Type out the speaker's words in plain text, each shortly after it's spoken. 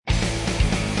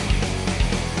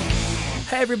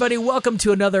Hey everybody, welcome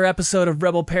to another episode of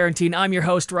Rebel Parenting. I'm your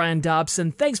host, Ryan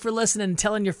Dobson. Thanks for listening and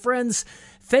telling your friends.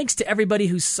 Thanks to everybody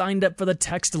who signed up for the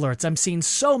text alerts. I'm seeing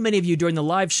so many of you during the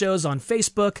live shows on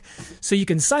Facebook. So you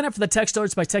can sign up for the text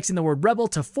alerts by texting the word REBEL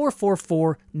to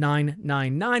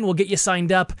 444999. We'll get you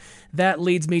signed up. That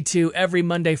leads me to every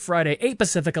Monday, Friday, 8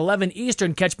 Pacific, 11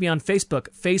 Eastern. Catch me on Facebook,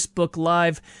 Facebook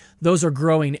Live. Those are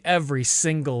growing every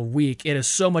single week. It is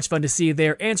so much fun to see you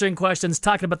there, answering questions,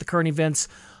 talking about the current events,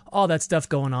 all that stuff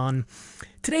going on.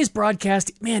 Today's broadcast,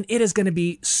 man, it is going to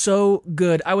be so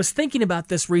good. I was thinking about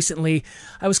this recently.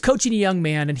 I was coaching a young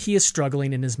man, and he is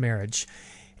struggling in his marriage.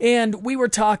 And we were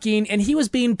talking, and he was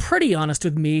being pretty honest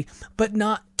with me, but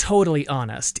not totally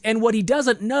honest. And what he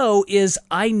doesn't know is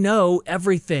I know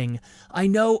everything. I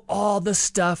know all the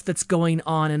stuff that's going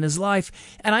on in his life,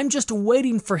 and I'm just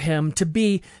waiting for him to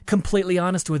be completely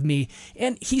honest with me.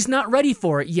 And he's not ready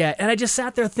for it yet. And I just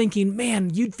sat there thinking,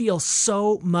 man, you'd feel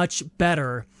so much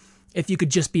better if you could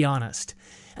just be honest.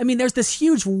 I mean, there's this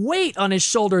huge weight on his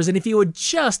shoulders, and if he would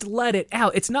just let it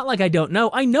out, it's not like I don't know.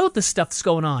 I know the stuff that's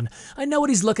going on. I know what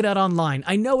he's looking at online.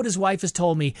 I know what his wife has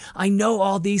told me. I know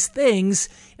all these things,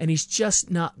 and he's just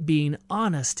not being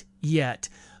honest yet.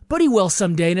 But he will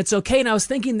someday, and it's okay. And I was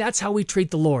thinking that's how we treat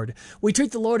the Lord. We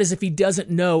treat the Lord as if he doesn't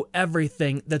know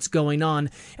everything that's going on.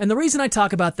 And the reason I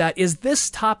talk about that is this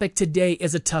topic today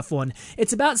is a tough one.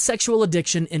 It's about sexual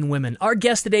addiction in women. Our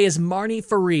guest today is Marnie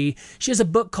Ferree. She has a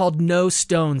book called No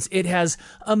Stones. It has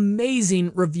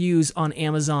amazing reviews on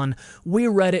Amazon. We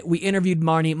read it. We interviewed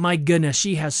Marnie. My goodness,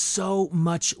 she has so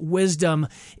much wisdom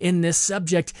in this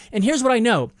subject. And here's what I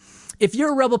know. If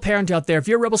you're a rebel parent out there, if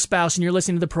you're a rebel spouse and you're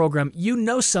listening to the program, you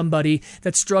know somebody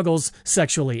that struggles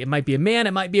sexually. It might be a man,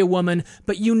 it might be a woman,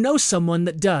 but you know someone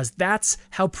that does. That's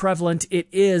how prevalent it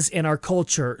is in our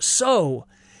culture. So,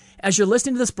 as you're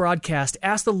listening to this broadcast,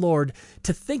 ask the Lord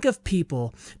to think of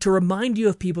people, to remind you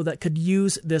of people that could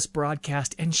use this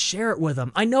broadcast and share it with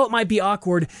them. I know it might be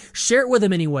awkward. Share it with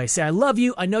them anyway. Say, I love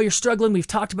you. I know you're struggling. We've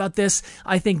talked about this.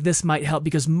 I think this might help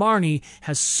because Marnie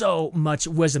has so much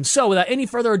wisdom. So without any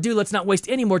further ado, let's not waste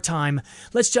any more time.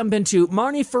 Let's jump into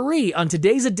Marnie Ferree on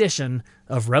today's edition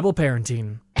of Rebel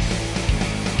Parenting.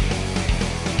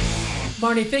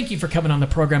 Marnie, thank you for coming on the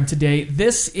program today.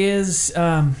 This is...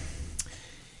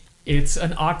 It's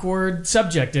an awkward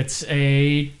subject. It's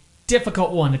a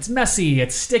difficult one. It's messy.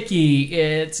 It's sticky.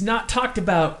 It's not talked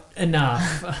about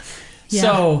enough. Yeah.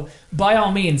 So, by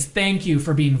all means, thank you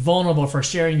for being vulnerable, for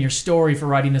sharing your story, for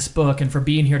writing this book, and for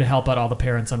being here to help out all the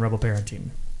parents on Rebel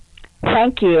Parenting.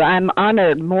 Thank you. I'm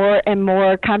honored. More and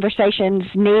more conversations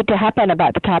need to happen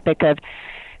about the topic of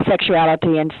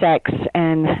sexuality and sex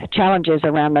and challenges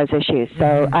around those issues.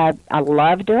 So I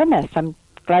love doing this. I'm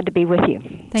glad to be with you.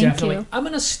 Thank you. I'm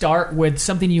going to start with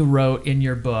something you wrote in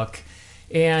your book,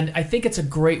 and I think it's a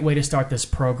great way to start this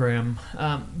program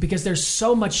because there's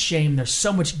so much shame, there's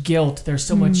so much guilt, there's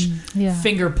so much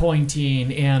finger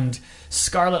pointing and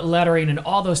scarlet lettering and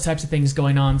all those types of things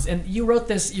going on. And you wrote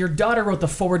this, your daughter wrote the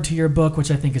foreword to your book,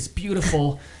 which I think is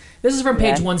beautiful. This is from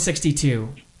page 162.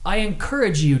 I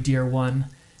encourage you, dear one,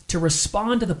 to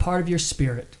respond to the part of your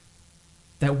spirit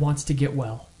that wants to get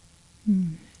well.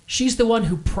 She's the one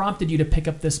who prompted you to pick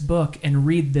up this book and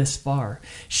read this far.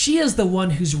 She is the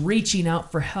one who's reaching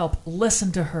out for help.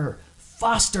 Listen to her.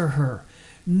 Foster her.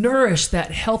 Nourish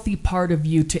that healthy part of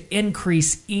you to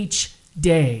increase each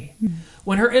day.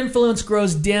 When her influence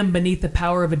grows dim beneath the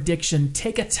power of addiction,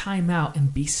 take a time out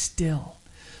and be still.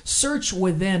 Search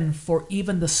within for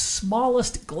even the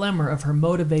smallest glimmer of her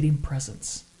motivating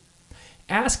presence.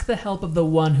 Ask the help of the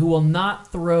one who will not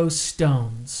throw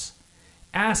stones.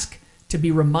 Ask to be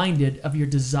reminded of your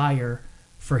desire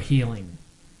for healing.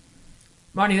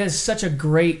 Marnie, that is such a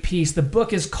great piece. The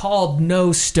book is called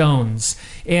No Stones,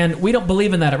 and we don't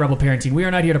believe in that at Rebel Parenting. We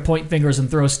are not here to point fingers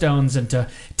and throw stones and to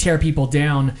tear people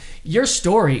down. Your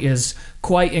story is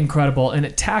quite incredible, and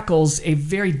it tackles a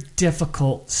very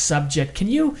difficult subject. Can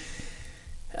you,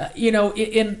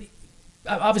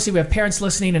 obviously we have parents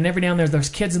listening, and every now and then there's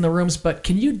kids in the rooms, but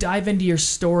can you dive into your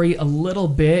story a little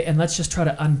bit, and let's just try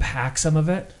to unpack some of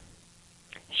it?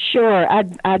 Sure,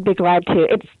 I'd be glad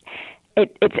to.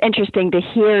 It's interesting to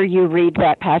hear you read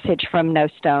that passage from No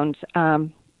Stones.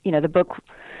 The book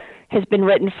has been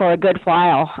written for a good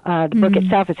while. The book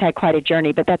itself has had quite a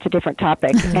journey, but that's a different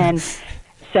topic. And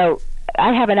so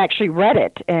I haven't actually read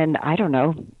it in, I don't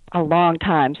know, a long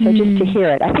time. So just to hear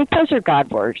it, I think those are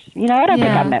God words. I don't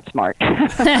think I'm that smart.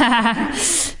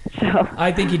 So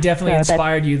I think he definitely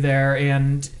inspired you there,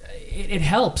 and it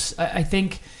helps. I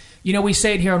think You know, we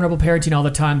say it here on Rebel Parenting all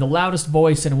the time. The loudest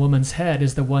voice in a woman's head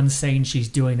is the one saying she's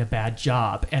doing a bad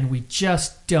job. And we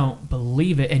just don't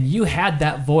believe it. And you had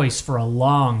that voice for a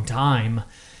long time.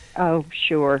 Oh,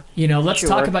 sure. You know, let's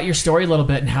talk about your story a little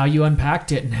bit and how you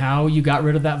unpacked it and how you got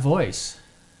rid of that voice.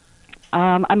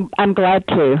 I'm glad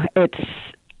to. It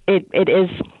is.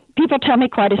 People tell me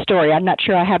quite a story. I'm not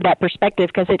sure I have that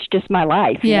perspective because it's just my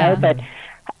life. Yeah. You know?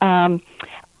 But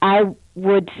I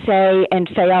would say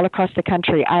all across the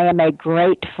country, I am a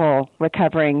grateful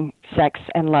recovering sex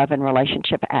and love and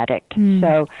relationship addict.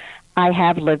 So I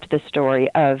have lived the story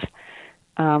of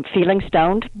feeling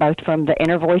stoned, both from the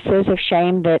inner voices of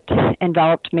shame that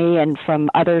enveloped me and from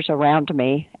others around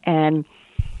me, and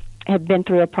have been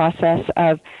through a process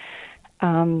of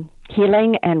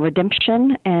healing and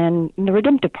redemption. And the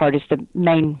redemptive part is the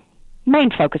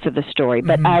main focus of the story.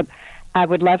 But I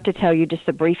would love to tell you just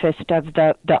the briefest of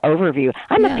the overview.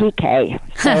 I'm a PK,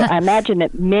 so I imagine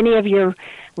that many of your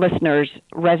listeners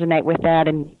resonate with that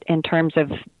in terms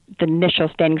of the initial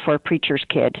standing for a preacher's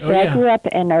kid. So I grew up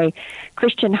in a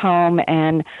Christian home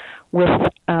and with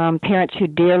parents who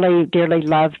dearly, dearly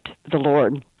loved the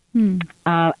Lord.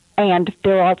 And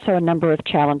there were also a number of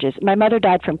challenges. My mother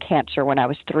died from cancer when I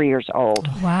was 3 years old.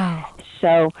 Wow.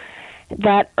 So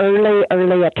that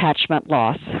early attachment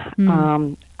loss,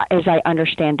 as I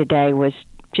understand today, was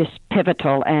just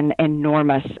pivotal and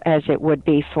enormous as it would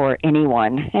be for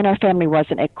anyone. And our family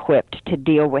wasn't equipped to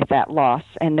deal with that loss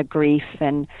and the grief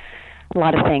and a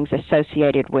lot of things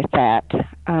associated with that.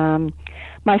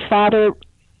 My father,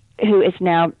 who has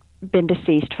now been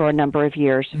deceased for a number of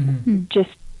years, just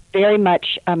very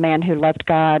much a man who loved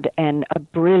God and a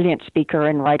brilliant speaker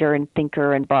and writer and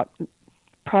thinker and brought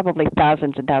probably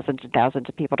thousands and thousands and thousands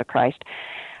of people to Christ.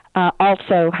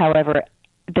 Also, however,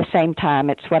 at the same time,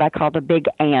 it's what I call the big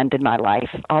and in my life.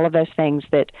 All of those things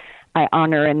that I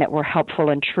honor and that were helpful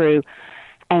and true.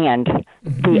 And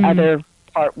the other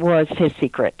part was his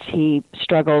secrets. He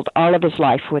struggled all of his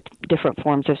life with different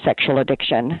forms of sexual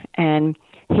addiction. And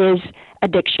his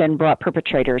addiction brought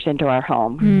perpetrators into our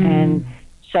home. And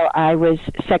so I was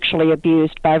sexually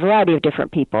abused by a variety of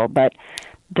different people. But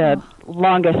the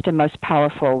longest and most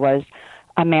powerful was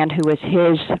a man who was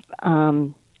his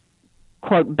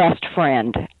quote, best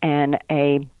friend and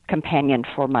a companion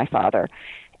for my father.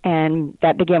 And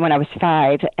that began when I was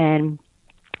 5 and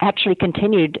actually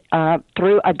continued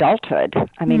through adulthood.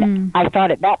 I mean, I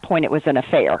thought at that point it was an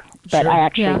affair, but I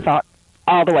actually thought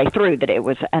all the way through that it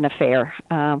was an affair.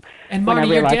 And Marnie, when I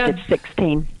realized at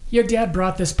 16. Your dad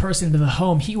brought this person into the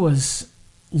home. He was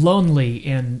lonely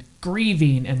and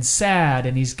grieving and sad,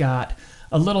 and he's got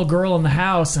a little girl in the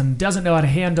house and doesn't know how to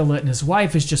handle it, and his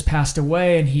wife has just passed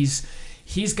away, and he's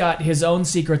got his own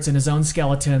secrets and his own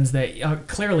skeletons that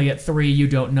clearly at 3 you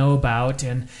don't know about,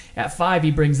 and at 5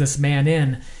 he brings this man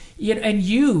in. And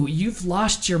you've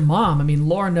lost your mom. I mean,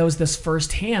 Laura knows this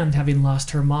firsthand, having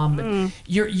lost her mom. But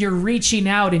you're reaching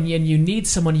out, and you need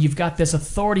someone. You've got this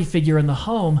authority figure in the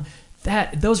home.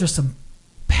 Those are some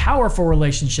powerful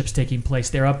relationships taking place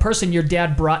there. A person your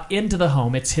dad brought into the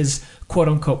home. It's his quote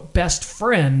unquote best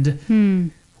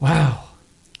friend. Wow.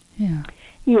 Yeah.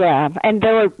 Yeah, and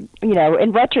there were,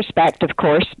 in retrospect, of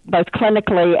course, both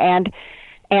clinically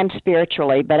and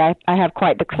spiritually, but I have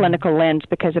quite the clinical lens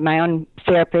because of my own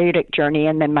therapeutic journey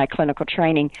and then my clinical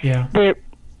training. Yeah.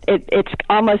 It's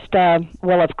almost a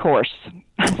well, of course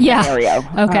scenario.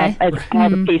 Okay. As all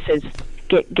the pieces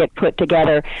get put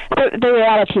together. The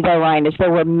reality, though, Ryan, is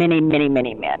there were many, many,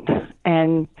 many men,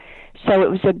 and so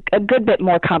it was a good bit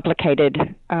more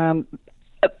complicated.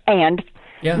 And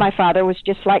my father was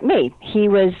just like me. He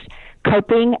was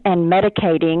coping and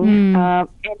medicating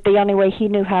the only way he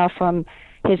knew how from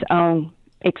his own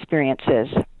experiences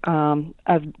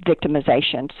of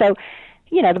victimization. So,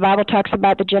 the Bible talks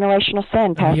about the generational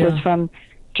sin passes from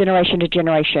generation to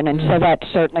generation, and so that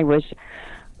certainly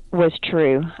was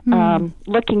true.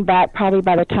 Looking back, probably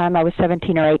by the time I was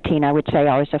 17 or 18, I would say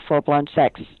I was a full-blown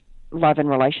sex, love, and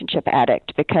relationship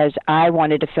addict because I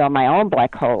wanted to fill my own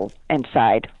black hole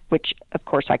inside, which, of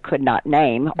course, I could not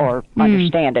name or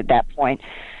understand at that point.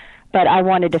 But I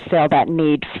wanted to fill that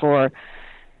need for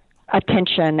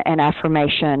attention and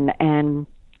affirmation and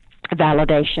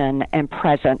validation and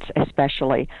presence,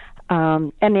 especially.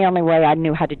 And the only way I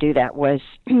knew how to do that was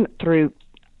through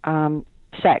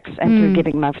sex and through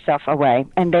giving myself away.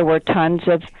 And there were tons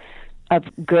of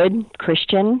good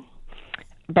Christian,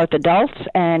 both adults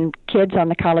and kids on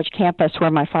the college campus where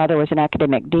my father was an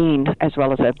academic dean as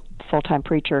well as a full-time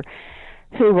preacher,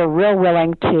 who were real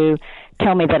willing to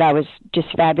tell me that I was just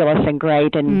fabulous and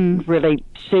great and really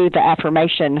soothe the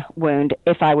affirmation wound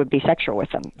if I would be sexual with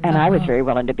them. And I was very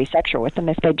willing to be sexual with them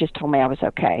if they just told me I was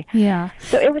okay. Yeah.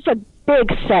 So it was a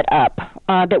big setup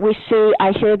that we see.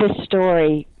 I hear this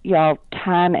story, y'all,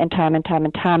 time and time and time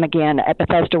and time again at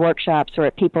Bethesda workshops or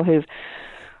at people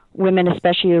women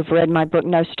especially who've read my book,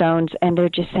 No Stones, and they're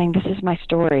just saying, this is my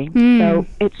story. So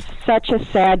it's such a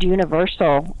sad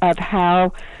universal of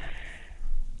how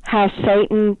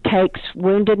Satan takes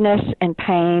woundedness and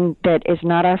pain that is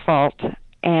not our fault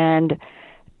and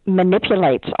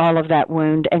manipulates all of that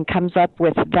wound and comes up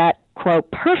with that, quote,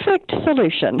 perfect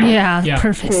solution. Yeah.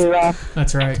 Perfect.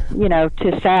 That's right.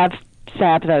 To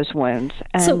salve those wounds.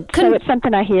 And so it's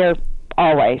something I hear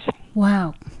always.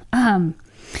 Wow.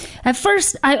 At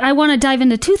first, I want to dive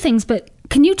into two things, but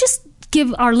can you just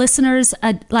give our listeners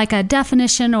a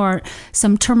definition or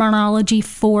some terminology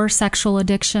for sexual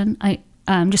addiction?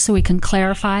 Just so we can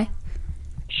clarify.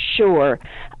 Sure.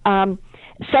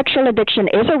 Sexual addiction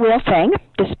is a real thing,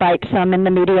 despite some in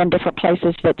the media and different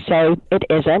places that say it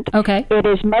isn't. Okay. It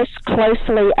is most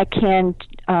closely akin,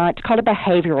 it's called a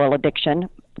behavioral addiction.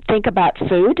 Think about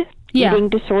food, eating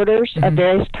disorders of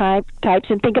various types,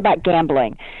 and think about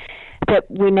gambling. That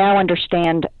we now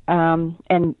understand,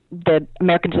 and the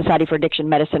American Society for Addiction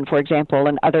Medicine, for example,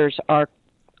 and others are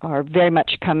very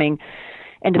much coming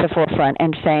into the forefront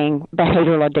and saying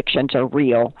behavioral addictions are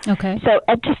real. Okay. So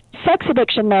sex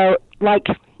addiction, though, like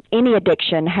any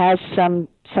addiction, has some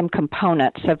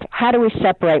components of how do we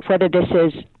separate whether this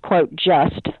is, quote,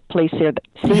 just, please see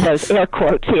those air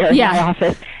quotes here in my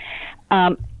office,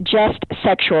 just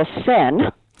sexual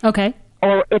sin. Okay.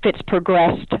 Or if it's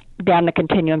progressed down the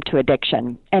continuum to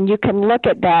addiction. And you can look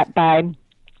at that by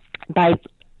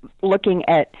looking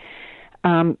at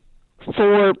 4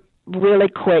 really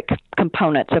quick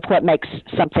components of what makes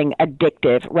something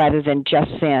addictive rather than just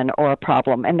sin or a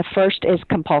problem. And the first is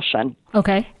compulsion.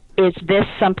 Okay. Is this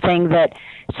something that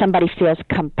somebody feels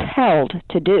compelled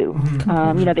to do?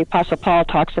 The Apostle Paul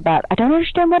talks about, I don't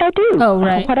understand what I do. Oh,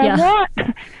 right. What I want.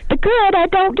 The good I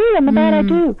don't do and the bad I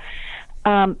do.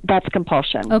 That's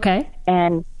compulsion. Okay.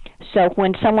 And so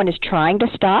when someone is trying to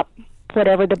stop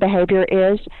whatever the behavior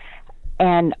is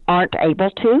and aren't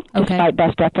able to, despite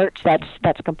best efforts,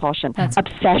 that's compulsion. That's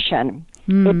obsession.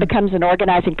 It becomes an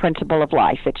organizing principle of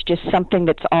life. It's just something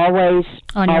that's always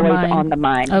on the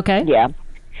mind. Okay. Yeah.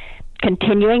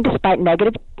 Continuing despite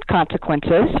negative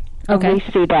consequences. Okay. And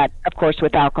we see that, of course,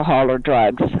 with alcohol or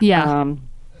drugs. Yeah.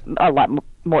 A lot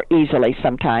more easily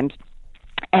sometimes.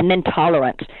 And then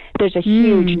tolerance. There's a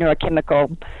huge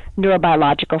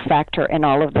neurobiological factor in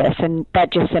all of this, and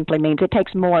that just simply means it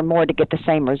takes more and more to get the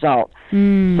same result. So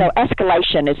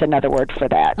escalation is another word for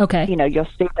that. Okay. You'll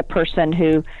see the person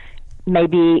who may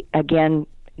be, again,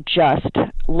 just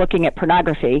looking at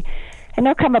pornography, and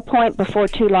there'll come a point before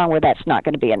too long where that's not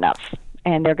going to be enough,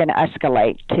 and they're going to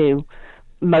escalate to,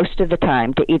 most of the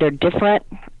time, to either different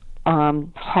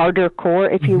harder core,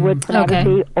 if you would,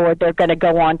 pornography, or they're going to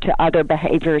go on to other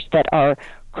behaviors that are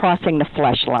crossing the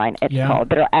flesh line, it's called,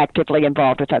 that are actively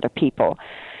involved with other people.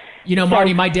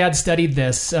 Marty, my dad studied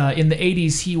this. In the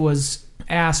 80s, he was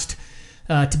asked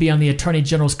to be on the Attorney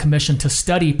General's Commission to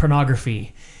study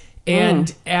pornography.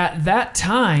 And at that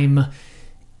time,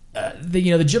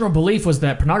 the general belief was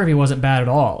that pornography wasn't bad at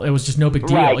all. It was just no big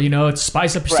deal. Right. It's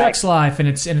spice up your sex life, and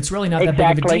it's really not that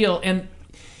big of a deal. And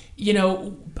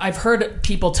I've heard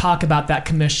people talk about that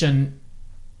commission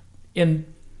in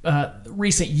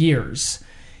recent years,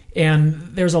 and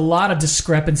there's a lot of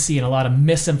discrepancy and a lot of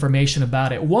misinformation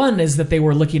about it. One is that they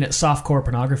were looking at softcore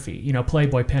pornography,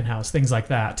 Playboy, Penthouse, things like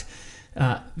that.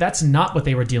 That's not what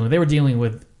they were dealing with. They were dealing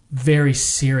with very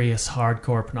serious,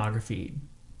 hardcore pornography,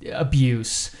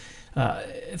 abuse,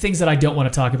 things that I don't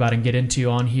want to talk about and get into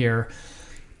on here.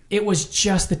 It was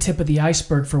just the tip of the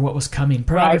iceberg for what was coming.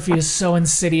 Pornography is so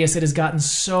insidious. It has gotten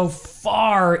so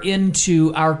far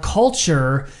into our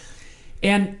culture,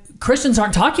 and Christians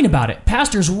aren't talking about it.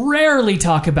 Pastors rarely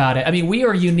talk about it. I mean, we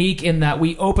are unique in that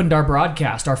we opened our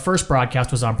broadcast. Our first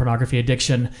broadcast was on pornography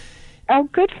addiction. Oh,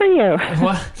 good for you.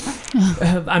 Well,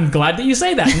 I'm glad that you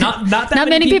say that. Not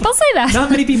many people say that. Not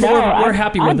many people were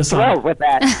happy with the song. I'm thrilled with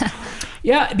that.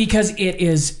 Yeah, because it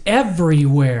is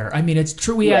everywhere. I mean, it's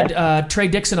true. We had Trey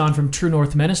Dixon on from True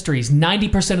North Ministries.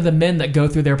 90% of the men that go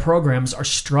through their programs are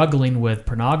struggling with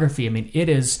pornography. I mean, it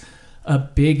is a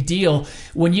big deal.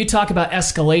 When you talk about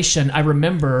escalation, I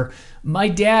remember my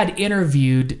dad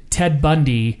interviewed Ted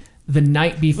Bundy the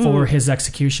night before his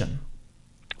execution.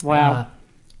 Wow.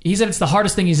 He said it's the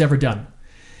hardest thing he's ever done.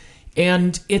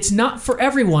 And it's not for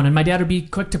everyone, and my dad would be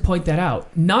quick to point that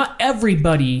out. Not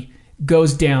everybody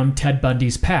goes down Ted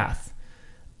Bundy's path.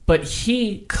 But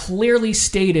he clearly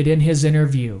stated in his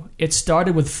interview, it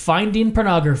started with finding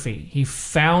pornography. He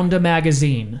found a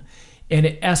magazine, and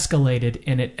it escalated,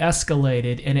 and it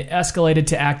escalated, and it escalated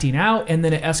to acting out, and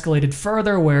then it escalated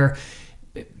further where,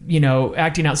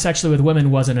 acting out sexually with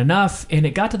women wasn't enough, and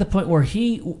it got to the point where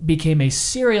he became a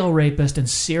serial rapist and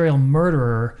serial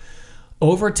murderer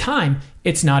over time.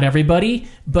 It's not everybody,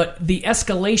 but the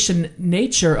escalation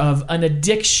nature of an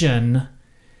addiction,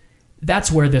 that's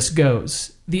where this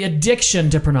goes. The addiction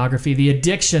to pornography, the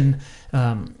addiction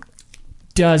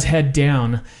does head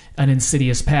down an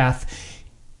insidious path.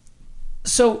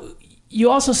 So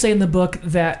you also say in the book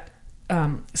that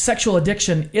sexual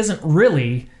addiction isn't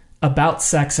really about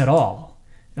sex at all.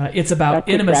 It's about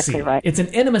intimacy. Exactly right. It's an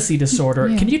intimacy disorder.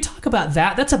 Yeah. Can you talk about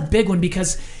that? That's a big one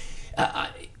because,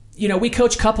 we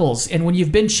coach couples, and when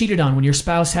you've been cheated on, when your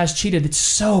spouse has cheated, it's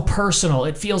so personal.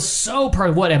 It feels so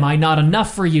what am I not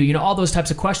enough for you? All those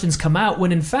types of questions come out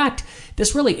when in fact,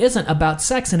 this really isn't about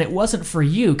sex and it wasn't for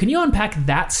you. Can you unpack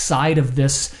that side of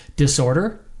this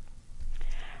disorder?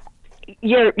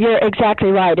 You're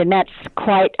exactly right, and that's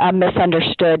quite a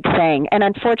misunderstood thing. And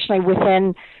unfortunately,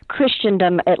 within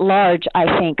Christendom at large,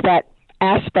 I think that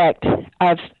aspect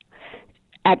of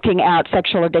acting out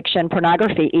sexual addiction,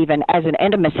 pornography even, as an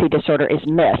intimacy disorder is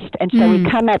missed. And so we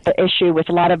come at the issue with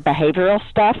a lot of behavioral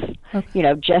stuff,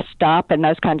 just stop and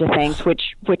those kinds of things,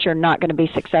 which are not going to be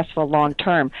successful long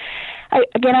term. I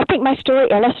think my story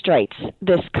illustrates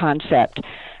this concept.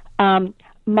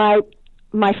 My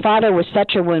father was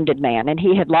such a wounded man, and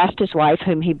he had lost his wife,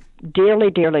 whom he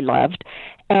dearly, dearly loved.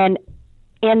 And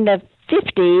in the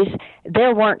 50s,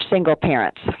 there weren't single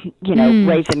parents,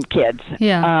 raising kids.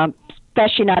 Yeah.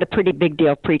 Especially not a pretty big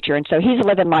deal preacher. And so he's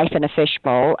living life in a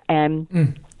fishbowl. And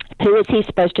who is he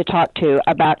supposed to talk to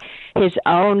about his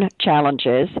own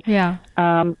challenges? Yeah.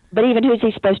 But even who's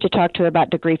he supposed to talk to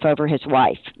about the grief over his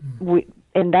wife?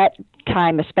 In that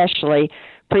time especially,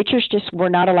 preachers just were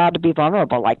not allowed to be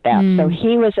vulnerable like that. So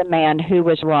he was a man who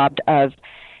was robbed of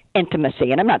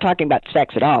intimacy. And I'm not talking about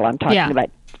sex at all. I'm talking about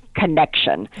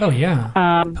connection. Oh,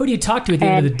 yeah. Who do you talk to at the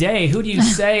end of the day? Who do you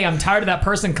say, I'm tired of that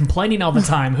person complaining all the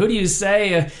time? Who do you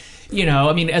say,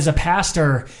 as a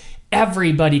pastor,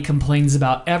 everybody complains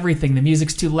about everything. The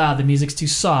music's too loud. The music's too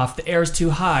soft. The air's too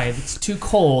high. It's too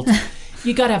cold.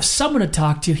 You got to have someone to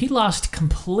talk to. He lost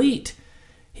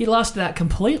that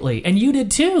completely. And you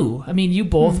did too. You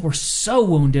both were so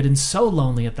wounded and so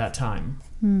lonely at that time.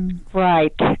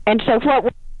 Right. And so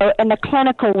in the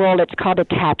clinical world, it's called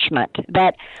attachment,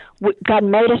 that God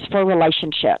made us for a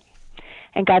relationship.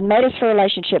 And God made us for a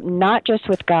relationship not just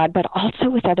with God, but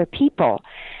also with other people.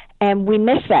 And we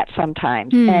miss that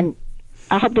sometimes. And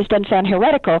I hope this doesn't sound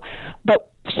heretical,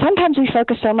 but sometimes we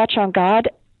focus so much on God,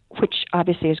 which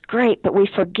obviously is great, but we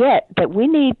forget that we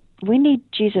need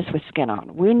Jesus with skin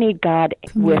on. We need God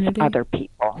with other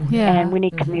people. Yeah. And we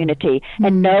need community.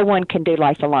 And no one can do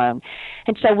life alone.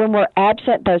 And so when we're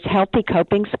absent those healthy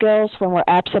coping skills, when we're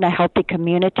absent a healthy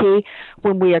community,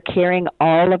 when we are carrying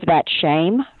all of that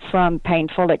shame from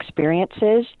painful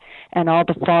experiences and all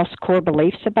the false core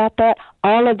beliefs about that,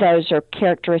 all of those are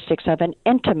characteristics of an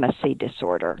intimacy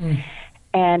disorder.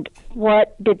 And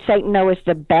what did Satan know is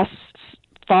the best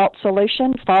false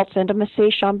solution? False intimacy,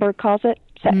 Schomburg calls it.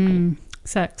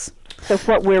 Sex. So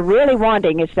what we're really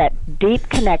wanting is that deep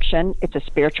connection. It's a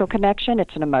spiritual connection.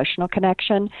 It's an emotional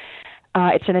connection.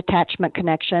 It's an attachment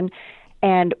connection.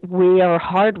 And we are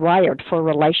hardwired for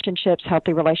relationships,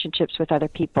 healthy relationships with other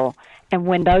people. And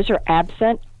when those are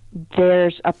absent,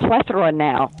 there's a plethora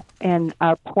now in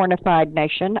our pornified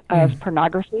nation of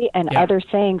pornography and other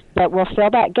things that will fill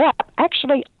that gap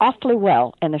actually awfully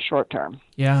well in the short term.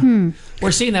 Yeah.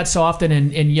 We're seeing that so often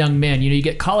in young men. You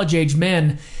get college-age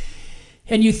men,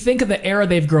 and you think of the era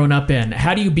they've grown up in.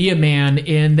 How do you be a man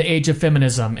in the age of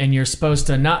feminism? And you're supposed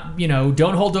to not,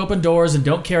 don't hold open doors and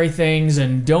don't carry things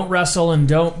and don't wrestle and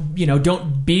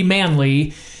don't be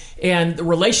manly. And the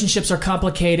relationships are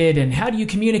complicated, and how do you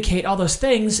communicate all those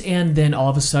things? And then all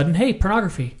of a sudden, hey,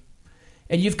 pornography.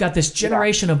 And you've got this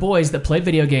generation of boys that play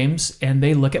video games, and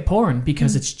they look at porn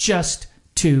because it's just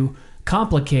too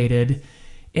complicated.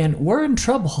 And we're in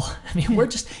trouble.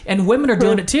 And women are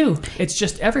doing it too. It's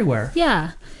just everywhere.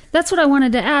 Yeah. That's what I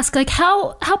wanted to ask. Like,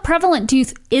 how prevalent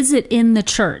is it in the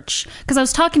church? Because I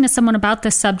was talking to someone about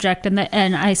this subject,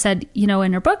 and I said,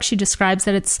 in her book, she describes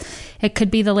that it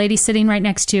could be the lady sitting right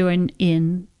next to you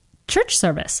in church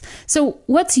service. So,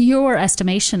 what's your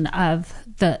estimation of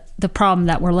the problem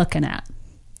that we're looking at?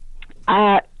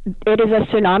 It is a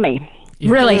tsunami.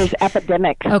 Really? It is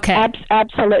epidemic. Okay.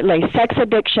 Absolutely. Sex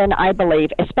addiction, I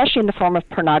believe, especially in the form of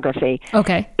pornography,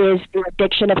 is the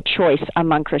addiction of choice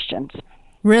among Christians.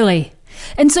 Really?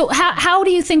 And so how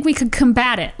do you think we could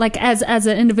combat it? Like as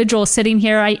an individual sitting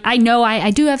here, I know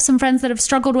I do have some friends that have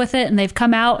struggled with it, and they've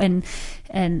come out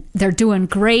and they're doing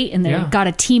great, and they've got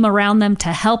a team around them to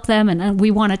help them. And we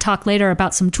want to talk later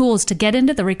about some tools to get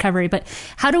into the recovery. But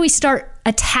how do we start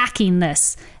attacking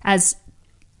this as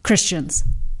Christians?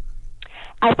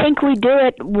 I think we do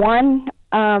it one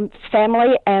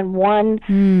family and one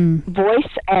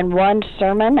voice and one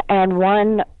sermon and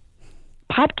one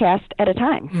podcast at a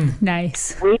time.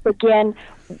 Nice.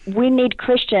 We need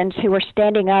Christians who are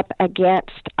standing up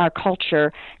against our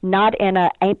culture, not in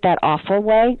a ain't that awful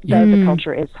way, though the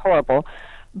culture is horrible,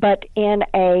 but in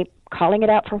a calling it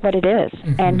out for what it is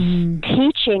and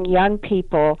teaching young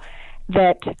people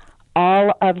that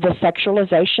all of the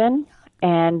sexualization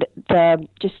and the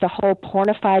whole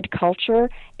pornified culture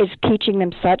is teaching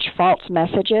them such false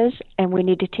messages, and we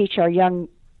need to teach our young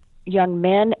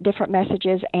men different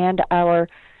messages and our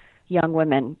young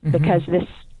women, because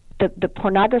the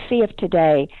pornography of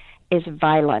today is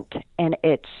violent and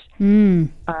it's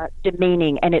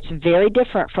demeaning, and it's very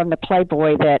different from the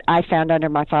Playboy that I found under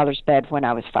my father's bed when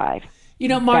I was 5. You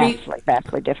know, Marty,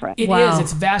 vastly different. It is.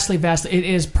 It's vastly. It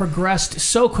is progressed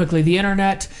so quickly. The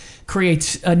internet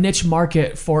creates a niche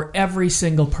market for every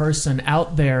single person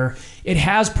out there. It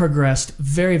has progressed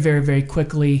very, very, very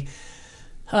quickly.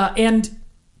 And,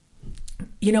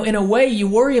 you know, in a way, you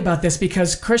worry about this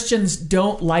because Christians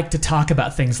don't like to talk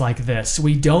about things like this.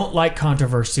 We don't like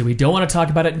controversy. We don't want to talk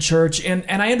about it in church. And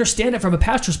I understand it from a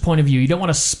pastor's point of view. You don't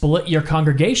want to split your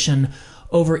congregation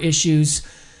over issues.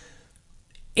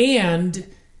 And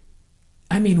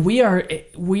I mean, we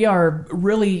are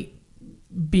really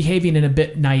behaving in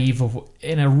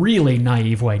a really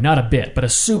naive way, not a bit, but a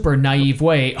super naive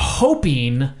way,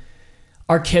 hoping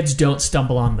our kids don't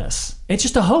stumble on this. It's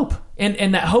just a hope.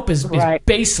 And that hope is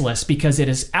baseless because it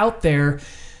is out there.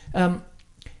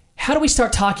 How do we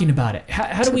start talking about it?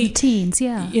 How do we... teens,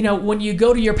 yeah. You know, when you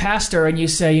go to your pastor and you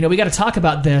say, you know, we got to talk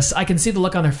about this, I can see the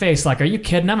look on their face like, are you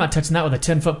kidding? I'm not touching that with a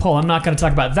 10-foot pole. I'm not going to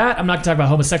talk about that. I'm not going to talk about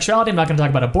homosexuality. I'm not going to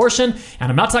talk about abortion. And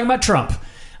I'm not talking about Trump.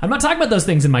 I'm not talking about those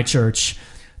things in my church.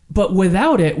 But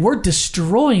without it, we're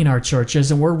destroying our churches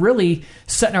and we're really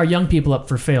setting our young people up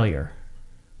for failure.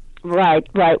 Right,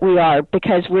 we are,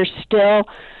 because we're still,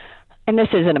 and this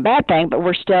isn't a bad thing, but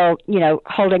we're still, you know,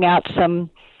 holding out some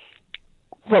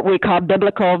what we call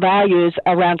biblical values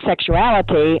around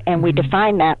sexuality, and we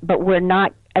define that, but we're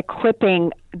not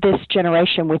equipping this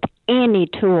generation with any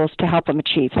tools to help them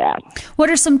achieve that.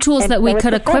 What are some tools that we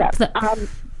could equip them?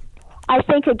 I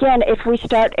think, again, if we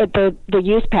start at the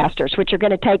youth pastors, which are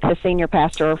going to take the senior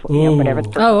pastor, or whatever.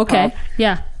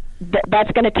 Yeah.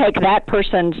 That's going to take that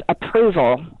person's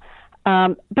approval.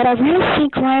 But I really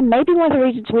think, Ryan, maybe one of the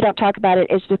reasons we don't talk about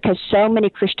it is because so many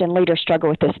Christian leaders struggle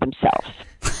with this themselves.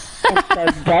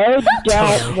 And so they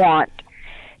don't want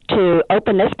to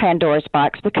open this Pandora's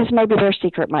box because maybe their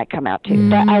secret might come out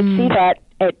too. I see that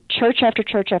at church after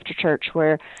church after church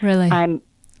where I'm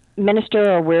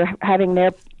minister or we're having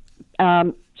their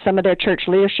some of their church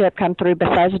leadership come through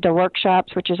Bethesda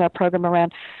workshops, which is our program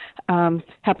around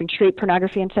helping treat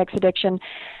pornography and sex addiction.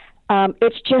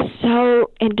 It's just so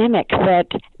endemic that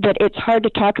it's hard to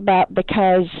talk about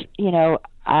because, you know,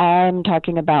 I'm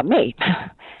talking about me.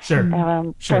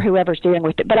 For whoever's dealing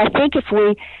with it. But I think if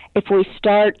we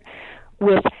start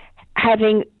with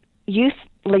having youth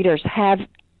leaders have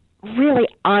really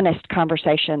honest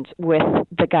conversations with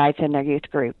the guys in their youth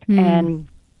group and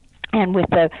with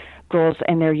the girls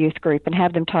in their youth group, and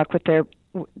have them talk with their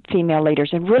female leaders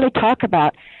and really talk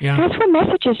about what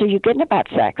messages are you getting about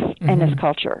sex in this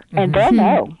culture, and they'll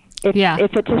know if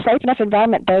it's a safe enough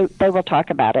environment. They will talk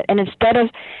about it, and instead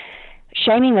of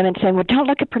shaming them and saying, well, don't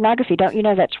look at pornography, don't you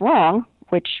know that's wrong,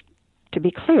 which, to be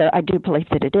clear, I do believe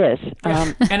that it is.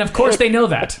 And of course they know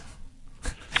that.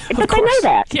 But they know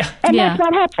that. And that's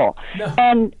not helpful. No.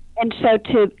 And so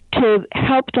to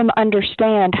help them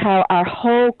understand how our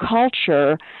whole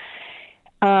culture,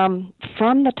 from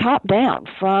the top down,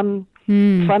 from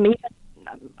even,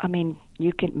 I mean,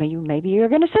 maybe you're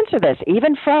going to censor this,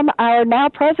 even from our now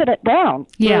president down,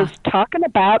 is talking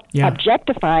about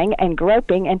objectifying and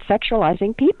groping and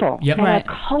sexualizing people. And our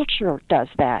culture does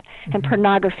that, and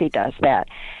pornography does that.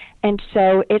 And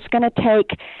so it's going to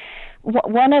take,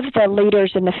 one of the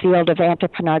leaders in the field of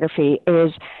anti-pornography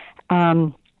is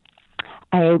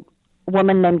a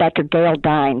woman named Dr. Gail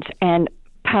Dines, and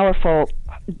powerful,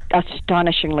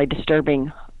 astonishingly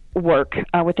disturbing work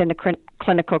within the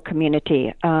clinical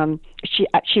community.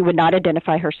 She would not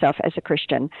identify herself as a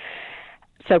Christian,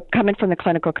 so coming from the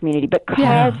clinical community, but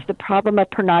caused the problem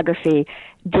of pornography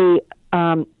the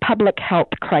public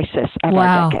health crisis of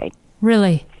our decade.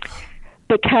 Really?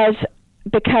 because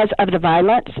of the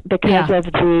violence, because of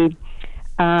the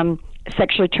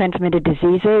sexually transmitted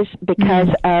diseases, because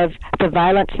of the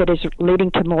violence that is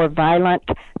leading to more violent,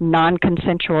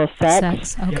 non-consensual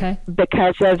sex. Okay.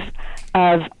 Because of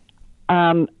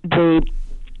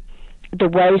the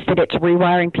ways that it's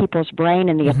rewiring people's brain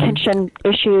and the attention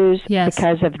issues,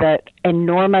 because of the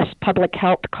enormous public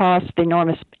health cost, the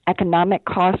enormous economic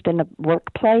cost in the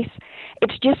workplace.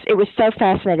 It was so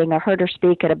fascinating. I heard her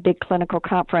speak at a big clinical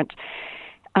conference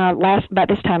about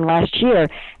this time last year,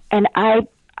 and I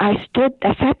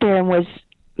sat there and was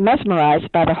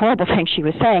mesmerized by the horrible things she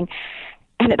was saying,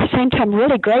 and at the same time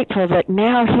really grateful that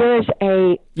now here's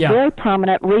a very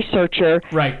prominent researcher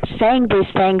saying these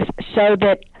things so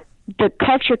that the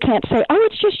culture can't say, "Oh,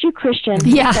 it's just you Christians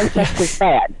who say sex is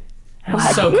bad."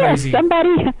 So crazy.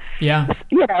 Somebody,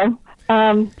 you know.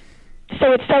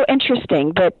 So it's so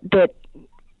interesting that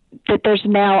there's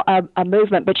now a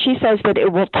movement, but she says that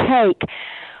it will take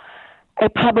a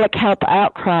public health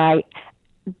outcry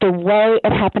the way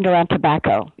it happened around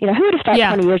tobacco. You know, who would have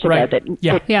thought 20 years ago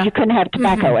that you couldn't have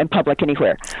tobacco in public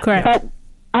anywhere? Correct. But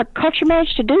our culture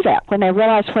managed to do that when they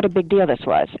realized what a big deal this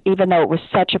was, even though it was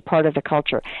such a part of the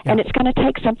culture. And it's going to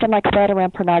take something like that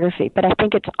around pornography. But I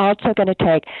think it's also going to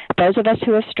take those of us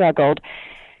who have struggled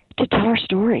to tell our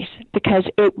stories, because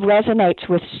it resonates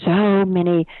with so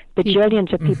many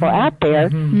bajillions of people out there,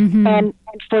 and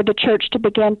for the church to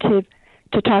begin to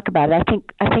talk about it.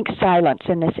 I think silence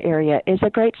in this area is a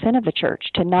great sin of the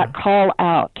church, to not call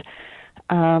out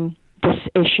this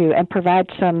issue and provide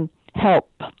some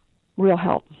help, real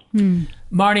help.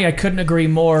 Marnie, I couldn't agree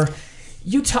more.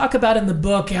 You talk about in the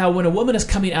book how when a woman is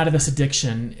coming out of this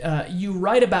addiction, you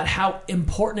write about how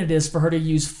important it is for her to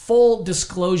use full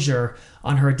disclosure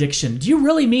on her addiction. Do you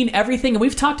really mean everything? And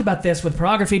we've talked about this with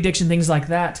pornography addiction, things like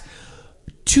that.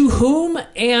 To whom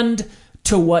and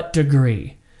to what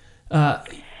degree?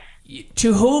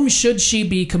 To whom should she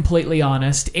be completely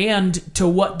honest, and to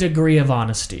what degree of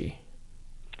honesty?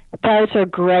 Those are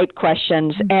great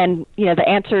questions, and you know the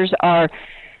answers are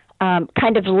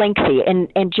kind of lengthy,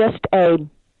 and just a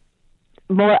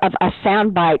more of a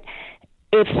soundbite.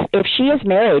 If she is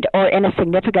married or in a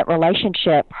significant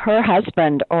relationship, her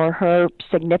husband or her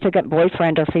significant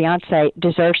boyfriend or fiance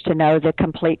deserves to know the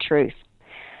complete truth.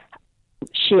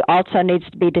 She also needs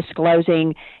to be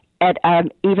disclosing at an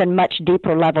even much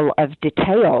deeper level of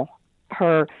detail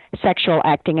her sexual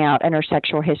acting out and her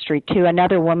sexual history to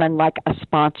another woman, like a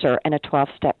sponsor in a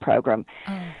 12-step program.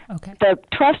 Oh, okay. The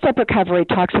 12-step recovery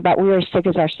talks about we are as sick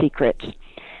as our secrets.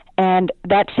 And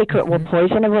that secret will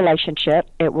poison a relationship.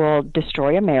 It will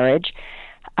destroy a marriage.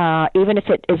 Even if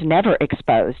it is never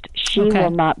exposed, she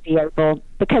will not be able,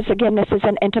 because again, this is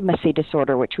an intimacy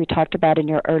disorder, which we talked about in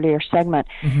your earlier segment.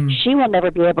 She will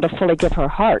never be able to fully give her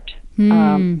heart,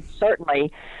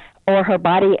 certainly, or her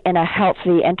body in a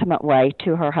healthy, intimate way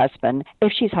to her husband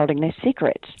if she's holding these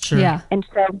secrets. Sure. Yeah. And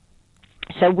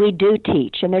so we do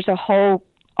teach, and there's a whole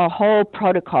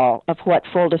protocol of what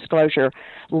full disclosure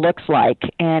looks like,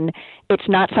 and it's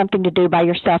not something to do by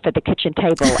yourself at the kitchen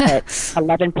table at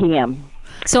 11 p.m.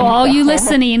 So all you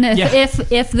listening,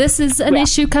 if this is an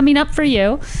issue coming up for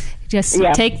you, just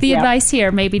take the advice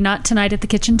here. Maybe not tonight at the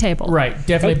kitchen table. Right.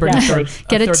 Definitely bring a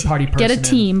third-party person. Get a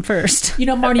team first. You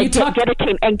know, Marnie, get a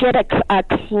team and get a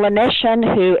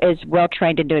clinician who is well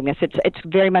trained in doing this. It's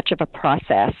very much of a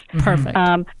process. Perfect.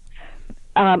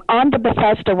 On the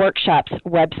Bethesda Workshops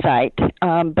website,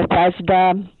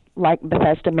 Bethesda, like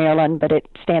Bethesda, Maryland, but it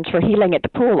stands for Healing at the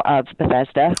Pool of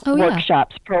Bethesda,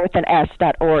 Workshops,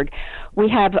 pro-with-an-s.org. We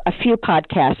have a few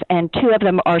podcasts, and 2 of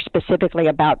them are specifically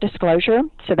about disclosure,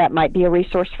 so that might be a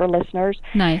resource for listeners.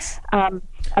 Nice. I'll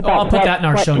put that in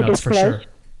our show notes for sure.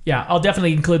 Yeah, I'll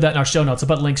definitely include that in our show notes. I'll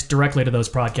put links directly to those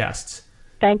podcasts.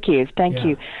 Thank you.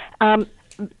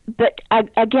 But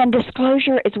again,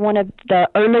 disclosure is one of the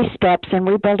early steps in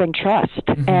rebuilding trust,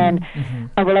 and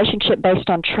a relationship based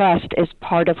on trust is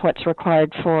part of what's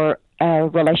required for a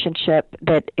relationship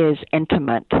that is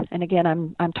intimate. And again,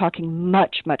 I'm talking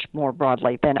much, much more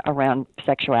broadly than around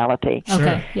sexuality.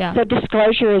 Okay, yeah. So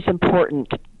disclosure is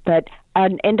important, but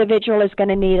an individual is going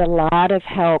to need a lot of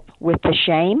help with the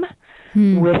shame,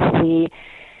 with the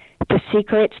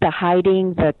secrets, the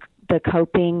hiding, the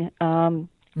coping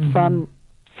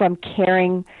from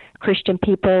caring Christian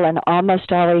people, and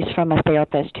almost always from a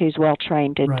therapist who's well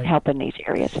trained in help in these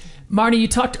areas. Marnie, you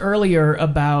talked earlier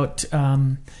about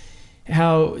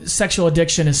how sexual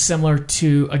addiction is similar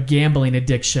to a gambling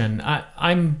addiction.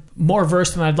 I'm more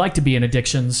versed than I'd like to be in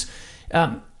addictions.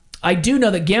 I do know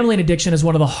that gambling addiction is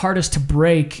one of the hardest to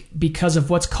break because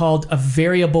of what's called a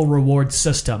variable reward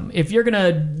system. If you're going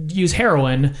to use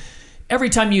heroin, every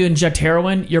time you inject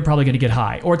heroin, you're probably going to get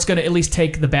high, or it's going to at least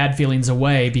take the bad feelings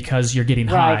away because you're getting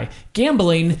high.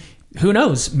 Gambling, who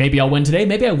knows? Maybe I'll win today,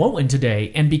 maybe I won't win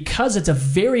today. And because it's a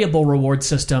variable reward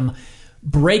system,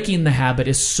 breaking the habit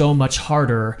is so much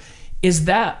harder. Is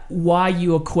that why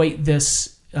you equate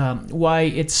this, why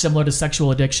it's similar to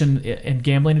sexual addiction and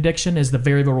gambling addiction, is the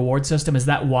variable reward system? Is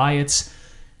that why it's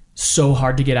so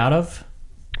hard to get out of?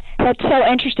 That's so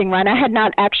interesting, Ryan. I had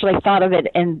not actually thought of it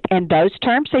in those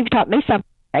terms, so you've taught me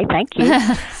something. Thank you.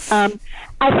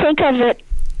 I think of it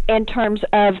in terms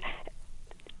of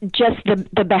just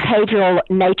the behavioral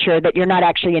nature, that you're not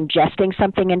actually ingesting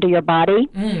something into your body.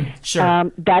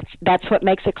 Sure. That's what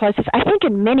makes it closest. I think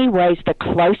in many ways the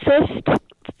closest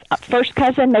first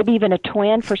cousin, maybe even a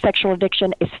twin for sexual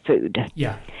addiction, is food.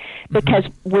 Yeah. Because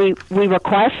we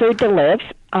require food to live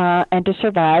and to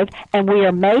survive, and we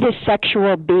are made as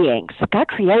sexual beings. God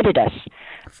created us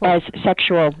as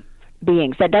sexual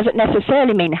beings. That doesn't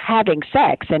necessarily mean having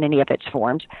sex in any of its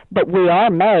forms, but we are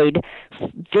made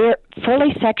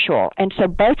fully sexual. And so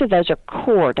both of those are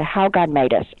core to how God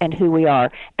made us and who we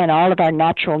are and all of our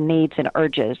natural needs and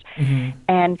urges.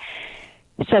 And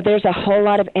so there's a whole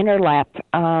lot of interlap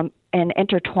and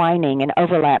intertwining and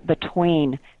overlap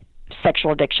between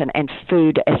sexual addiction and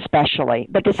food especially.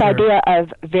 But this idea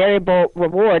of variable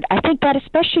reward, I think that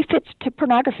especially fits to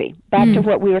pornography, back to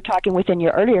what we were talking with in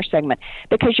your earlier segment,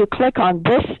 because you click on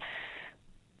this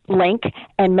link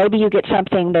and maybe you get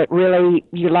something that really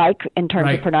you like in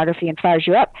terms of pornography and fires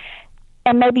you up,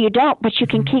 and maybe you don't, but you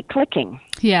can keep clicking.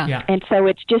 Yeah. And so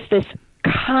it's just this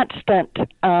constant,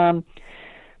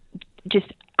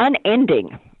 just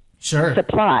unending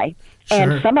supply.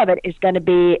 And some of it is going to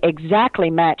be exactly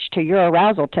matched to your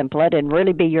arousal template and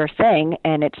really be your thing.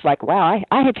 And it's like, wow,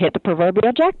 I have hit the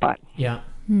proverbial jackpot. Yeah.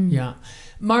 Yeah.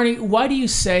 Marnie, why do you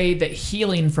say that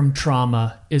healing from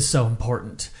trauma is so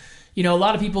important? You know, a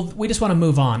lot of people, we just want to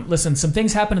move on. Listen, some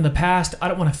things happened in the past. I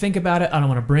don't want to think about it. I don't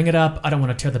want to bring it up. I don't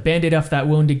want to tear the Band-Aid off that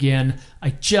wound again. I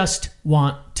just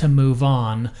want to move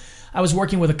on. I was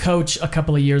working with a coach a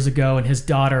couple of years ago, and his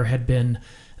daughter had been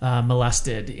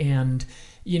molested. And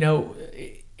you know,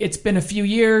 it's been a few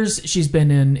years. She's been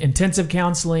in intensive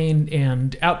counseling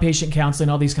and outpatient counseling,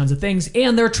 all these kinds of things.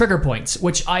 And there are trigger points,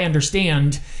 which I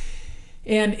understand.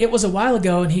 And it was a while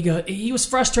ago, and he was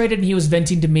frustrated and he was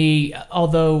venting to me,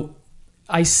 although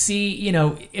I see, you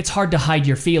know, it's hard to hide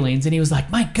your feelings. And he was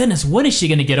like, my goodness, when is she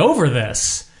going to get over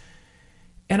this?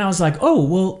 And I was like, oh,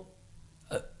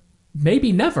 well,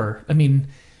 maybe never. I mean,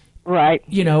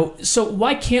 you know, so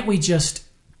why can't we just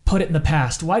put it in the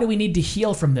past? Why do we need to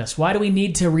heal from this? Why do we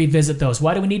need to revisit those?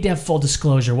 Why do we need to have full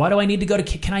disclosure? Why do I need to go to,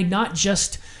 can I not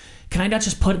just put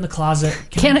it in the closet?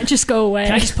 Can it just go away?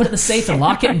 Can I just put it in the safe and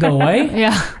lock it and go away?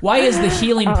 Yeah. Why is the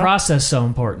healing process so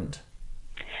important?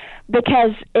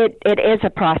 Because it is a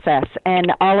process,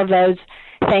 and all of those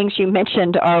things you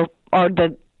mentioned are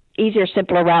the easier,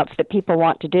 simpler routes that people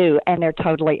want to do, and they're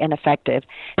totally ineffective.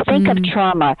 Think of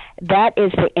trauma. That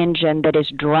is the engine that is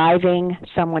driving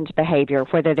someone's behavior,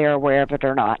 whether they're aware of it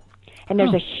or not. And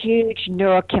there's a huge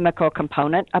neurochemical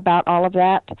component about all of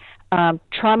that.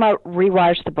 Trauma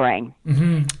rewires the brain.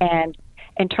 And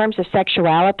in terms of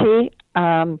sexuality,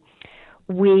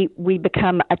 we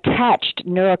become attached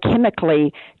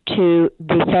neurochemically to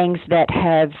the things that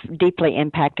have deeply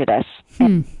impacted us.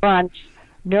 And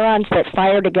neurons that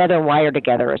fire together, wire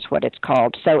together is what it's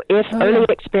called. So if early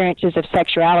experiences of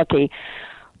sexuality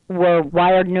were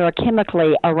wired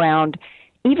neurochemically around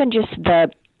even just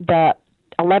the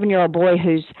 11-year-old boy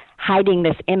who's hiding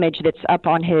this image that's up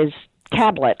on his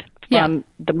tablet from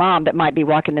the mom that might be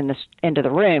walking into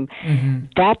the room,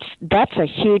 that's a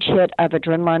huge hit of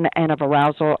adrenaline and of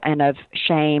arousal and of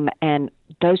shame, and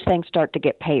those things start to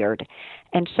get paired.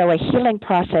 And so a healing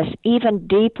process, even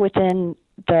deep within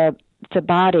the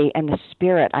body and the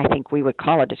spirit, I think we would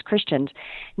call it as Christians,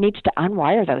 needs to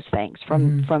unwire those things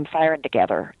from firing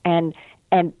together. And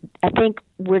I think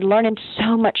we're learning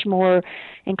so much more,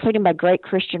 including by great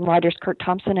Christian writers, Kurt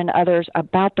Thompson and others,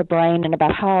 about the brain and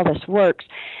about how all this works,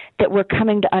 that we're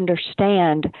coming to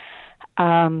understand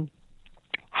how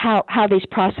these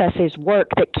processes work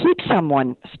that keep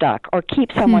someone stuck or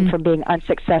keep someone from being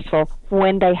unsuccessful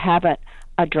when they haven't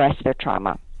addressed their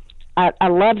trauma. I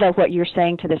love that what you're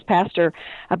saying to this pastor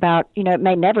about, you know, it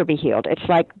may never be healed. It's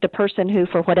like the person who,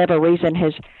 for whatever reason,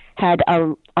 has had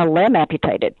a limb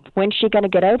amputated. When's she going to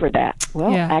get over that?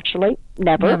 Well, actually,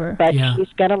 never. But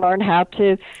she's going to learn how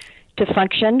to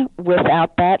function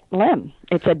without that limb.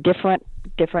 It's a different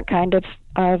kind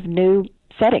of new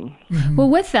setting. Well,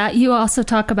 with that, you also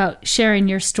talk about sharing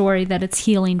your story, that it's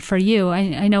healing for you.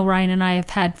 I know Ryan and I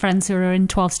have had friends who are in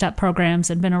 12-step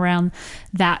programs and been around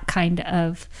that kind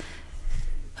of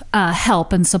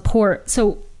help and support.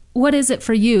 So what is it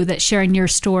for you that sharing your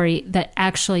story that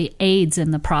actually aids in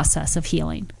the process of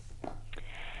healing?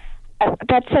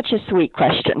 That's such a sweet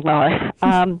question, Laura.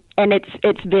 And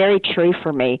it's very true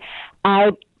for me.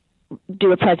 I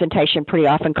do a presentation pretty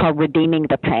often called Redeeming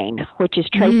the Pain, which is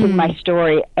tracing my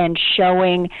story and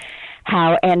showing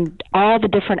how, and all the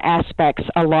different aspects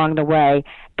along the way,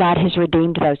 God has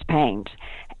redeemed those pains.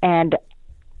 And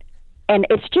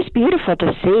it's just beautiful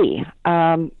to see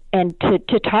and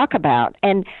to talk about.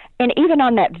 And even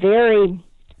on that very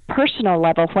personal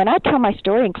level, when I tell my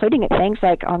story, including things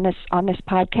like on this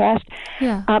podcast,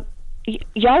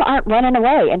 y'all aren't running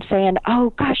away and saying,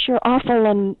 "Oh gosh, you're awful,"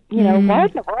 and why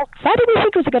did we think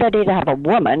it was a good idea to have a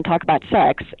woman talk about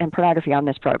sex and pornography on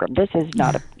this program? This is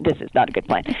not a good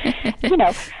plan.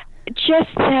 Just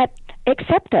that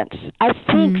acceptance. I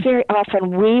think very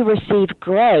often we receive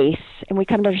grace, and we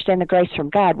come to understand the grace from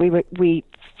God. We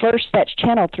first, that's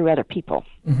channeled through other people.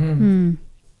 And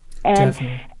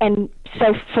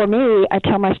so for me, I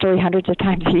tell my story hundreds of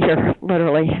times a year,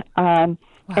 literally,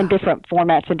 in different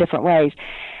formats and different ways,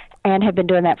 and have been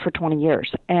doing that for 20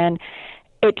 years. And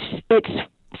it's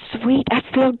sweet. I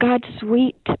feel God's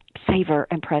sweet savor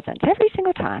and presence every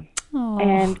single time.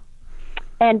 Aww.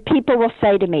 And people will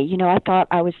say to me, I thought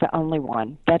I was the only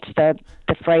one. That's the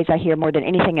phrase I hear more than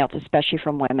anything else, especially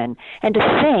from women. And to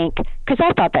think, because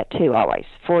I thought that too always,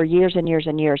 for years and years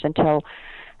and years, until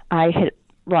I hit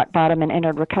rock bottom and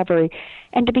entered recovery,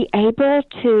 and to be able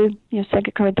to, 2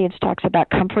 Corinthians talks about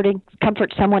comfort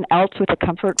someone else with the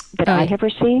comfort that I have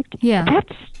received. Yeah,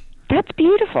 that's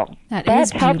beautiful. That is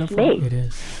helps beautiful. me. It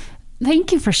is.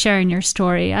 Thank you for sharing your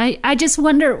story. I just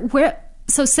wonder where.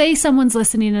 So say someone's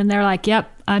listening and they're like,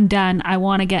 "Yep, I'm done. I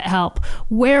want to get help."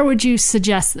 Where would you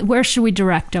suggest? Where should we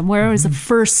direct them? Where is the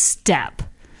first step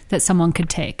that someone could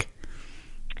take?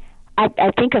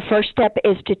 I think a first step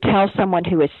is to tell someone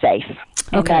who is safe.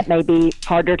 And that may be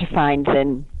harder to find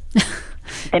than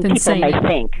people may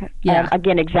think. Yeah.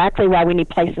 Again, exactly why we need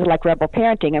places like Rebel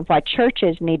Parenting and why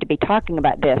churches need to be talking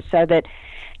about this, so that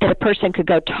a person could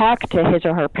go talk to his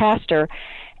or her pastor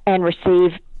and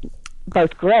receive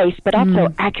both grace but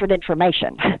also accurate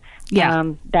information. Yeah.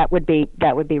 That would be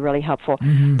really helpful.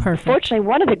 Perfect. Fortunately,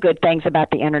 one of the good things about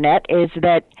the internet is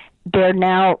that there are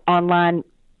now online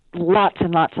lots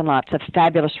and lots and lots of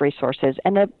fabulous resources,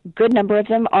 and a good number of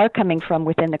them are coming from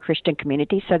within the Christian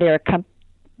community, so they're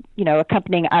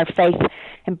accompanying our faith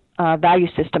and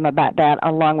value system about that,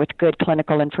 along with good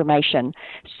clinical information.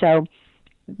 So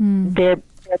there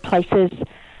are places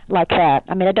like that.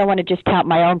 I mean, I don't want to just tout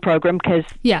my own program, because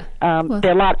there are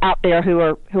a lot out there who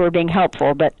are being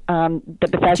helpful, but the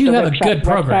Bethesda you have a good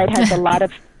program. website has a lot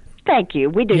of Thank you.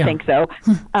 We do think so.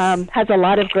 Has a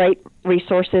lot of great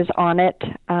resources on it,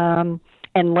 and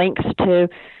links to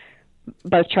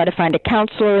both try to find a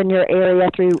counselor in your area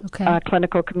through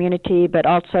clinical community, but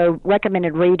also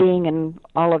recommended reading and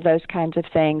all of those kinds of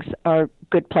things are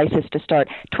good places to start.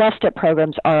 12-step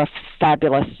programs are a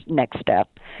fabulous next step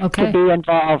to be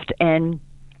involved in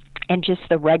just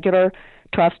the regular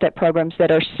 12-step programs that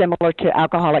are similar to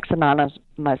Alcoholics Anonymous,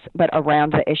 but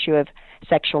around the issue of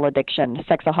sexual addiction.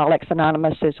 Sexaholics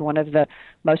Anonymous is one of the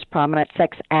most prominent.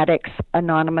 Sex Addicts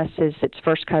Anonymous is its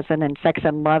first cousin, and Sex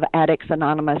and Love Addicts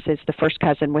Anonymous is the first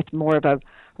cousin, with more of a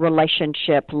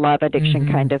relationship, love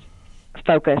addiction kind of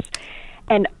focus.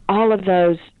 And all of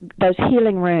those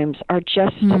healing rooms are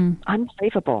just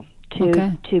unbelievable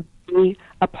to be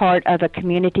a part of a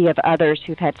community of others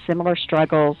who've had similar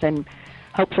struggles, and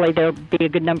hopefully there'll be a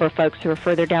good number of folks who are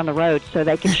further down the road so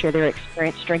they can share their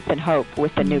experience, strength, and hope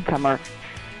with the newcomer.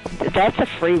 That's a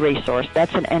free resource.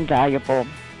 That's an invaluable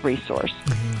resource.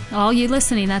 All you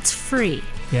listening, that's free.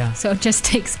 Yeah. So it just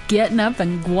takes getting up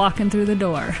and walking through the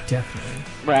door. Definitely.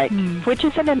 Right. Which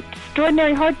is an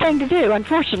extraordinary hard thing to do,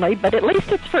 unfortunately, but at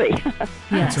least it's free. Yes.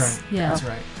 That's right. Yeah. That's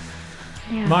right.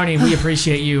 Yeah. Marnie, we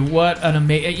appreciate you. What an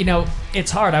amazing,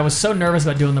 it's hard. I was so nervous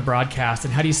about doing the broadcast,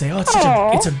 and how do you say,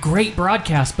 it's a great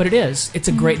broadcast, but it is. It's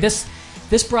a great, this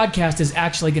broadcast is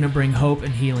actually going to bring hope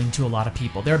and healing to a lot of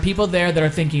people. There are people there that are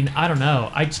thinking, I don't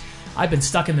know, I've been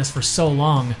stuck in this for so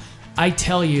long. I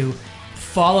tell you,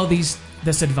 follow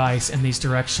this advice and these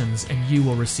directions, and you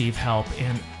will receive help.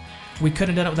 And we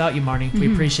couldn't have done it without you, Marnie.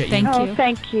 We appreciate you. Thank you.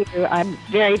 Thank you. I'm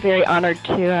very, very honored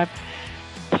to have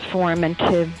this forum and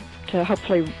to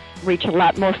hopefully reach a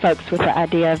lot more folks with the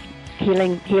idea of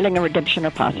healing and redemption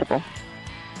are possible.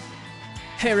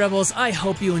 Hey, Rebels, I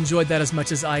hope you enjoyed that as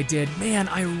much as I did. Man,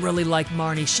 I really like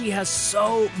Marnie. She has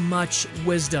so much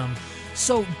wisdom.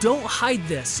 So don't hide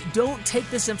this. Don't take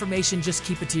this information, just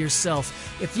keep it to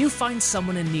yourself. If you find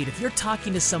someone in need, if you're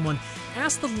talking to someone,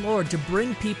 ask the Lord to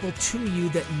bring people to you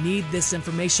that need this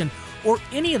information, or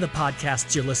any of the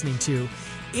podcasts you're listening to.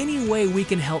 Any way we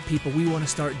can help people, we want to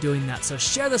start doing that. So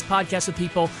share this podcast with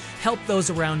people, help those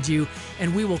around you,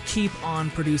 and we will keep on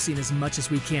producing as much as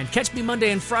we can. Catch me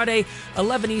Monday and Friday,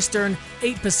 11 Eastern,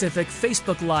 8 Pacific,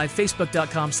 Facebook Live,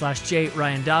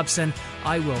 facebook.com/JRyanDobson.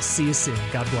 I will see you soon.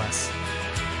 God bless.